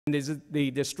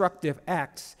the destructive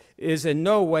acts is in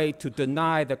no way to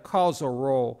deny the causal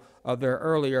role of their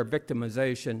earlier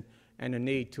victimization and the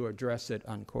need to address it,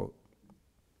 unquote.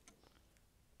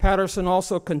 Patterson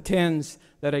also contends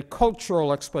that a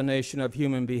cultural explanation of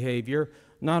human behavior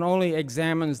not only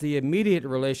examines the immediate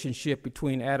relationship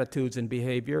between attitudes and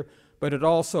behavior, but it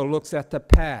also looks at the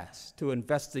past to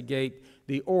investigate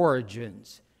the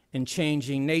origins and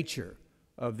changing nature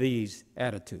of these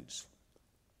attitudes.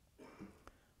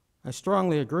 I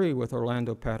strongly agree with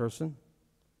Orlando Patterson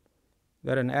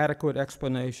that an adequate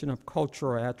explanation of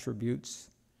cultural attributes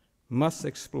must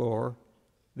explore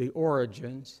the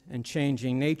origins and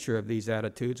changing nature of these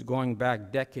attitudes going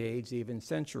back decades, even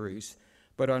centuries.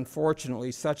 But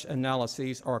unfortunately, such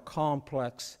analyses are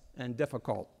complex and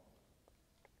difficult.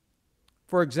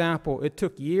 For example, it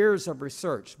took years of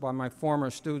research by my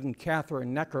former student,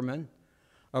 Catherine Neckerman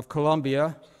of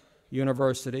Columbia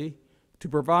University, to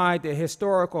provide the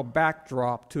historical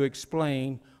backdrop to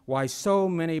explain why so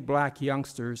many black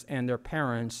youngsters and their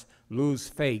parents lose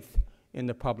faith in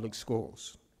the public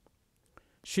schools.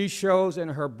 She shows in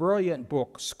her brilliant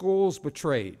book, Schools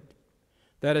Betrayed,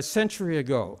 that a century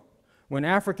ago, when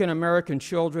African American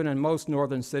children in most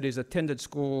northern cities attended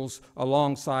schools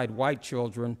alongside white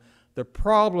children, the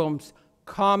problems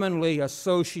commonly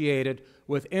associated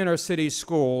with inner city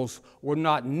schools were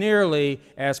not nearly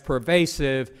as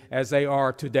pervasive as they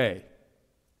are today.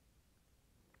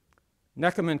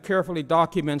 Neckerman carefully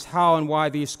documents how and why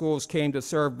these schools came to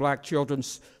serve black children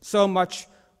so much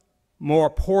more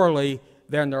poorly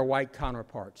than their white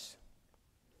counterparts.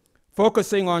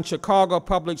 Focusing on Chicago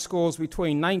public schools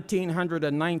between 1900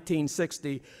 and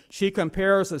 1960, she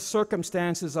compares the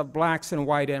circumstances of blacks and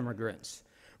white immigrants,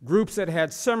 groups that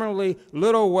had similarly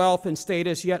little wealth and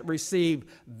status yet received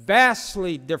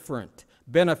vastly different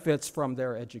benefits from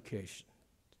their education.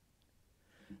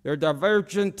 Their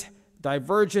divergent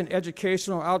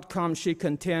educational outcomes, she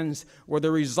contends, were the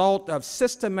result of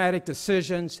systematic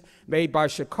decisions made by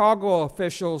Chicago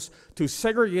officials to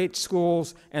segregate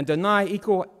schools and deny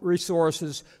equal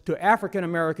resources to African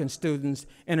American students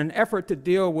in an effort to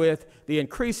deal with the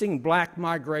increasing black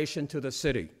migration to the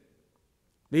city.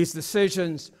 These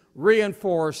decisions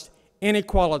reinforced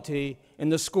inequality in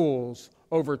the schools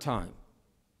over time.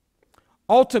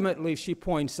 Ultimately, she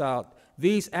points out,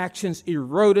 these actions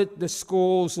eroded the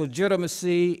school's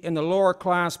legitimacy in the lower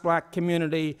class black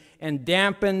community and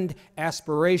dampened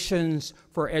aspirations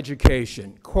for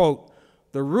education. Quote,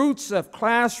 the roots of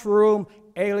classroom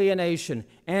alienation,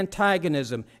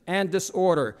 antagonism, and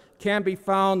disorder can be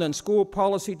found in school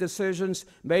policy decisions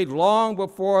made long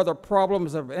before the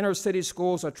problems of inner city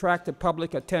schools attracted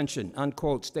public attention,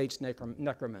 unquote, states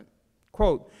Neckerman.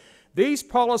 Quote, these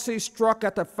policies struck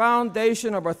at the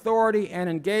foundation of authority and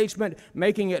engagement,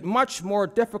 making it much more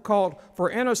difficult for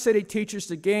inner city teachers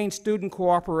to gain student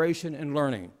cooperation and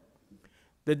learning.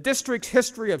 The district's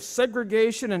history of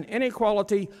segregation and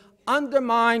inequality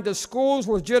undermined the school's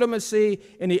legitimacy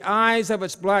in the eyes of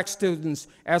its black students.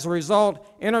 As a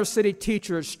result, inner city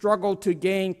teachers struggled to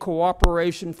gain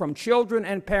cooperation from children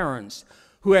and parents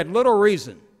who had little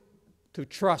reason to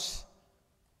trust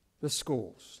the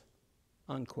schools,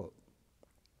 unquote.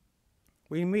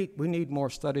 We need more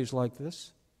studies like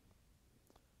this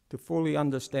to fully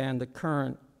understand the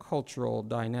current cultural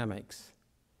dynamics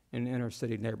in inner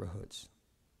city neighborhoods.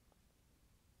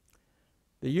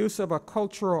 The use of a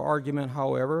cultural argument,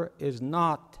 however, is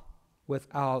not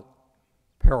without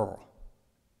peril.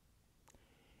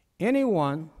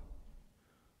 Anyone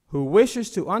who wishes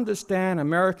to understand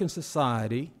American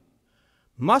society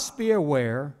must be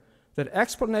aware that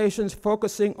explanations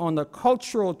focusing on the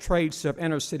cultural traits of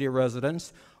inner city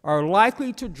residents are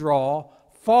likely to draw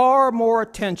far more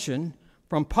attention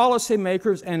from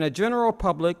policymakers and the general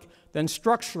public than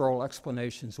structural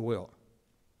explanations will.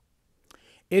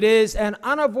 It is an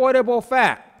unavoidable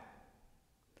fact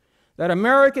that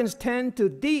Americans tend to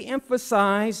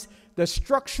de-emphasize the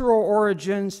structural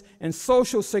origins and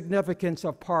social significance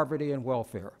of poverty and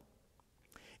welfare.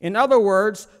 In other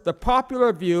words, the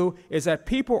popular view is that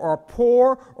people are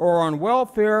poor or on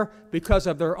welfare because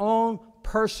of their own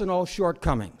personal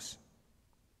shortcomings.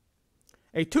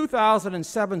 A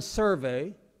 2007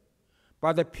 survey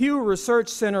by the Pew Research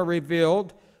Center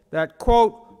revealed that,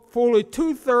 quote, fully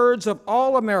 2/3 of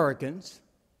all Americans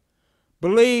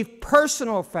believe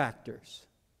personal factors,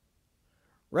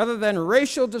 rather than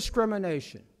racial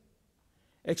discrimination,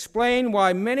 explain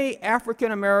why many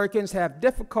African Americans have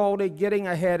difficulty getting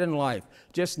ahead in life.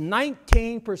 Just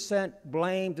 19%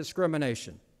 blame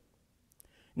discrimination.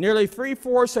 Nearly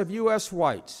 3/4 of U.S.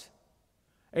 whites,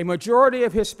 a majority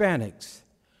of Hispanics,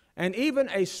 and even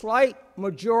a slight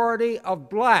majority of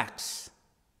blacks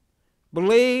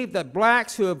believe that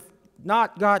blacks who have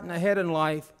not gotten ahead in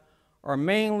life are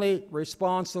mainly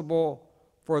responsible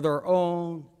for their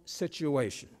own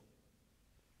situation.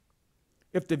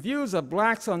 If the views of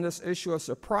blacks on this issue are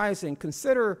surprising,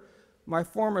 consider my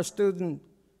former student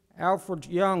Alfred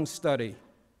Young's study.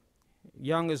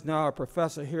 Young is now a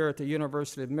professor here at the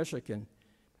University of Michigan.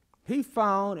 He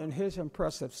found in his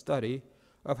impressive study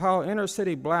of how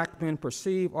inner-city black men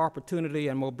perceive opportunity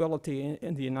and mobility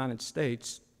in the United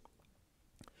States,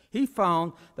 he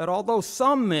found that although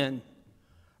some men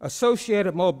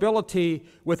associated mobility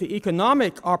with the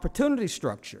economic opportunity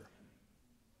structure,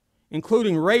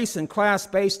 including race and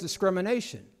class-based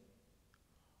discrimination,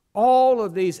 all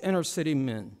of these inner-city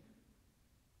men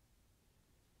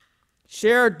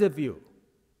shared the view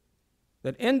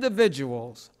that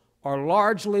individuals are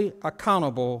largely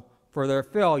accountable for their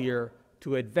failure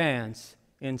to advance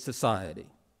in society.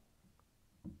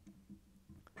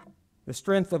 The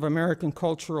strength of American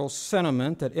cultural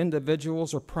sentiment that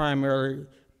individuals are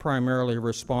primarily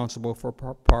responsible for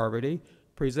poverty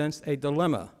presents a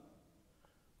dilemma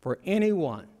for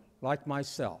anyone like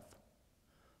myself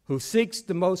who seeks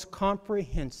the most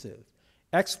comprehensive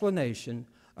explanation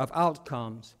of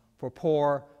outcomes for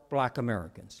poor black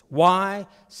Americans. Why?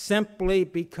 Simply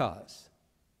because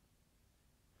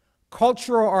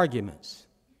cultural arguments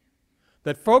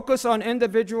that focus on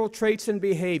individual traits and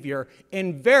behavior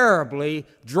invariably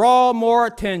draw more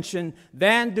attention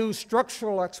than do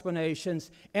structural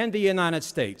explanations in the United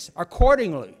States.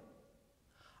 Accordingly,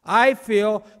 I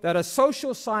feel that a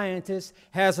social scientist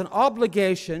has an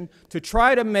obligation to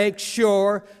try to make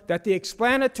sure that the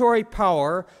explanatory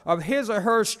power of his or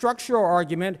her structural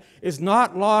argument is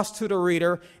not lost to the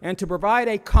reader, and to provide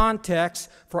a context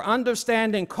for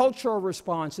understanding cultural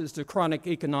responses to chronic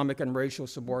economic and racial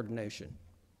subordination.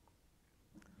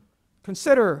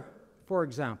 Consider, for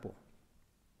example,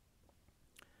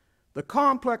 the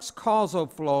complex causal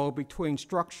flow between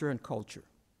structure and culture.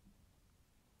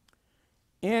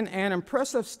 In an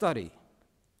impressive study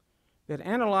that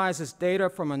analyzes data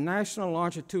from a national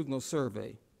longitudinal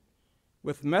survey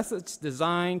with methods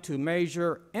designed to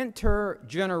measure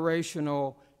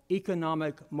intergenerational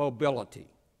economic mobility,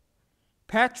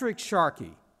 Patrick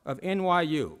Sharkey of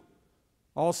NYU,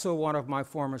 also one of my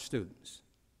former students,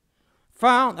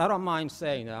 found, I don't mind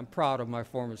saying that, I'm proud of my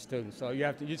former students, so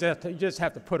you just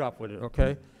have to put up with it,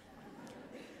 okay?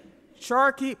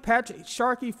 Patrick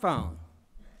Sharkey found,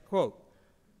 quote,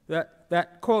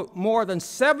 that, quote, more than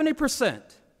 70%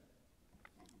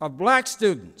 of black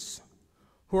students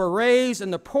who are raised in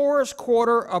the poorest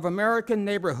quarter of American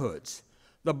neighborhoods,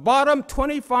 the bottom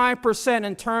 25%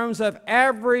 in terms of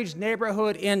average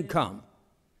neighborhood income,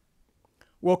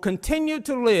 will continue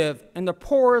to live in the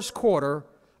poorest quarter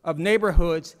of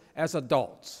neighborhoods as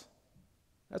adults.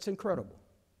 That's incredible.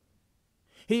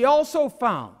 He also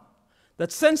found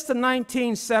that since the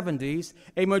 1970s,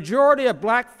 a majority of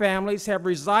black families have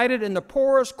resided in the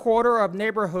poorest quarter of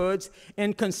neighborhoods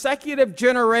in consecutive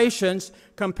generations,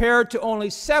 compared to only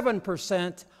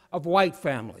 7% of white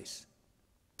families.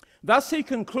 Thus, he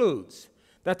concludes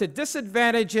that the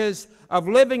disadvantages of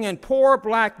living in poor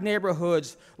black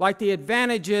neighborhoods, like the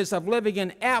advantages of living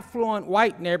in affluent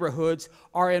white neighborhoods,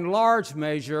 are in large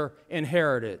measure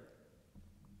inherited.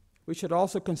 We should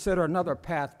also consider another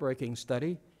path-breaking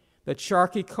study that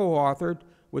Sharkey co-authored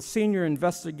with senior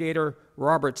investigator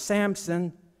Robert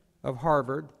Sampson of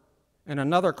Harvard and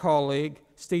another colleague,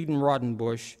 Stephen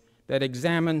Rodenbush, that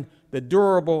examined the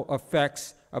durable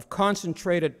effects of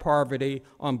concentrated poverty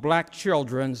on black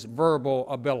children's verbal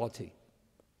ability.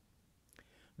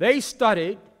 They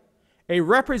studied a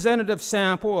representative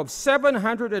sample of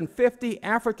 750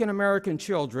 African American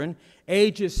children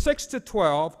ages 6 to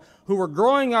 12 who were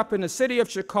growing up in the city of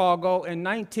Chicago in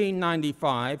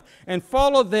 1995, and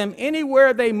followed them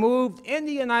anywhere they moved in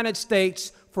the United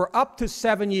States for up to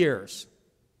 7 years.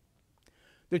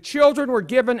 The children were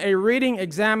given a reading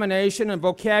examination and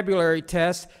vocabulary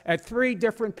test at 3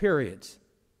 different periods.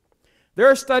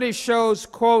 Their study shows,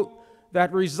 quote,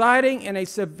 that residing in a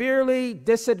severely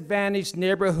disadvantaged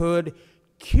neighborhood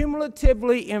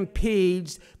cumulatively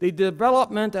impedes the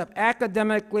development of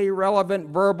academically relevant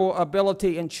verbal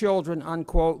ability in children,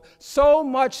 unquote, so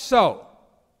much so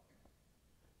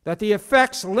that the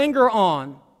effects linger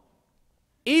on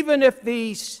even if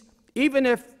these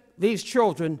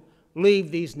children leave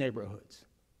these neighborhoods.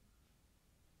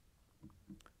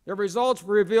 The results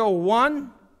reveal,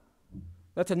 1,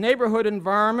 that the neighborhood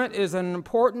environment is an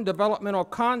important developmental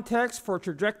context for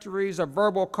trajectories of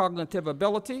verbal cognitive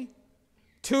ability.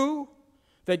 2,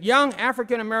 that young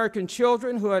African-American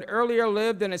children who had earlier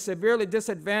lived in a severely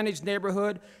disadvantaged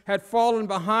neighborhood had fallen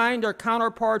behind their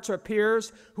counterparts or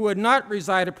peers who had not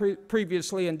resided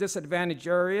previously in disadvantaged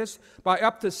areas by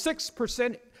up to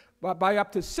 6%, by up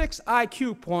to 6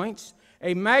 IQ points,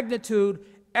 a magnitude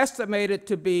estimated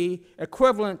to be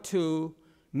equivalent to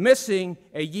missing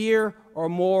a year or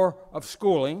more of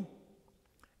schooling.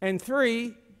 And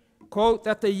 3, quote,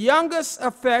 that the youngest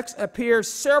effects appear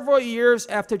several years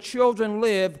after children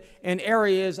live in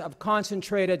areas of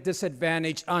concentrated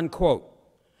disadvantage, unquote.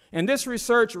 And this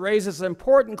research raises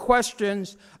important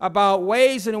questions about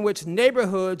ways in which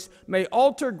neighborhoods may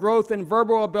alter growth and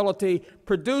verbal ability,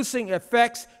 producing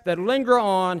effects that linger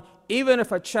on even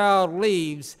if a child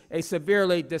leaves a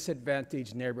severely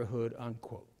disadvantaged neighborhood,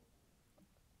 unquote.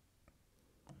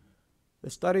 The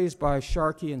studies by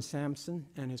Sharkey and Sampson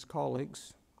and his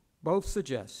colleagues both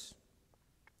suggest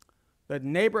that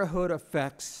neighborhood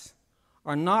effects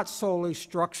are not solely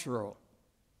structural.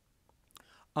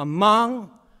 Among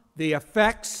the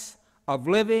effects of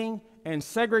living in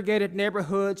segregated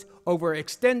neighborhoods over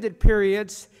extended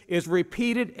periods is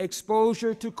repeated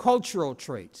exposure to cultural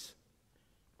traits.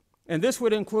 And this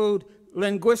would include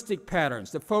linguistic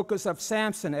patterns, the focus of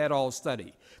Sampson et al.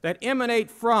 Study, that emanate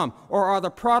from or are the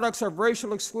products of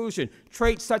racial exclusion,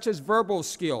 traits such as verbal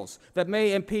skills that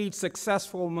may impede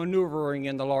successful maneuvering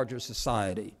in the larger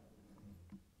society.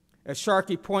 As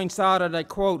Sharkey points out, and I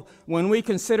quote, when we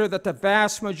consider that the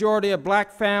vast majority of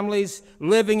black families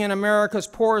living in America's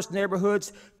poorest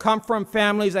neighborhoods come from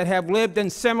families that have lived in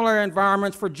similar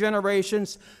environments for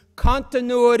generations,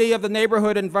 continuity of the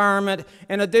neighborhood environment,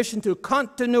 in addition to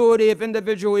continuity of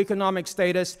individual economic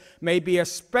status, may be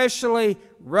especially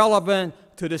relevant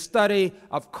to the study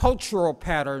of cultural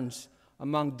patterns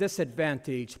among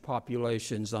disadvantaged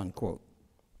populations, unquote.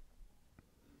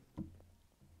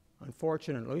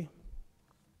 Unfortunately,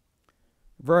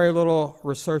 very little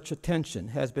research attention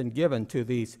has been given to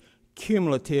these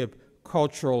cumulative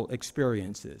cultural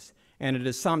experiences, and it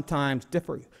is sometimes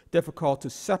difficult to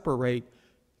separate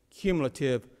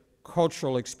cumulative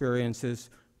cultural experiences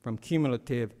from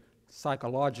cumulative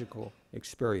psychological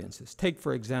experiences. Take,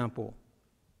 for example,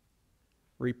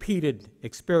 repeated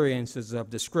experiences of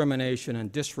discrimination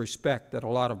and disrespect that a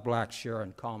lot of blacks share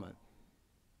in common.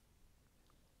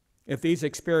 If these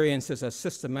experiences are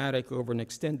systematic over an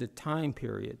extended time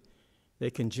period, they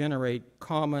can generate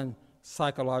common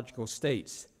psychological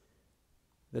states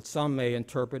that some may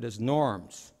interpret as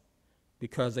norms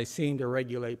because they seem to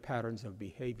regulate patterns of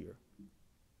behavior.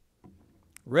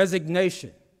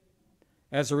 Resignation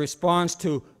as a response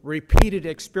to repeated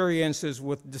experiences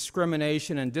with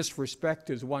discrimination and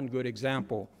disrespect is one good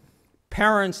example.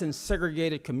 Parents in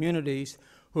segregated communities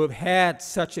who have had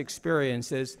such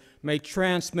experiences may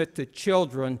transmit to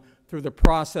children through the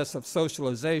process of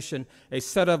socialization a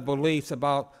set of beliefs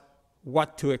about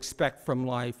what to expect from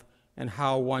life and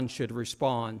how one should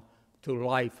respond to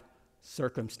life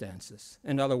circumstances.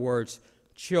 In other words,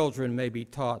 children may be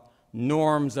taught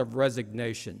norms of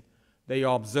resignation. They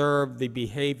observe the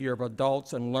behavior of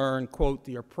adults and learn, quote,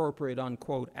 the appropriate,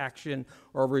 unquote, action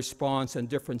or response in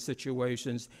different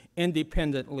situations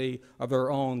independently of their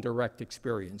own direct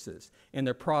experiences. In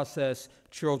the process,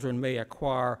 children may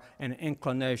acquire an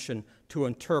inclination to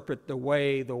interpret the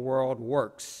way the world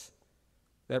works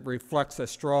that reflects a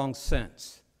strong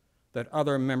sense that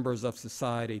other members of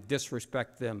society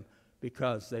disrespect them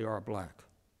because they are black.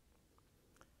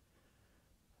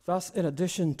 Thus, in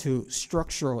addition to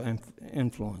structural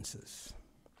influences,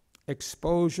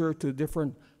 exposure to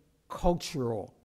different cultural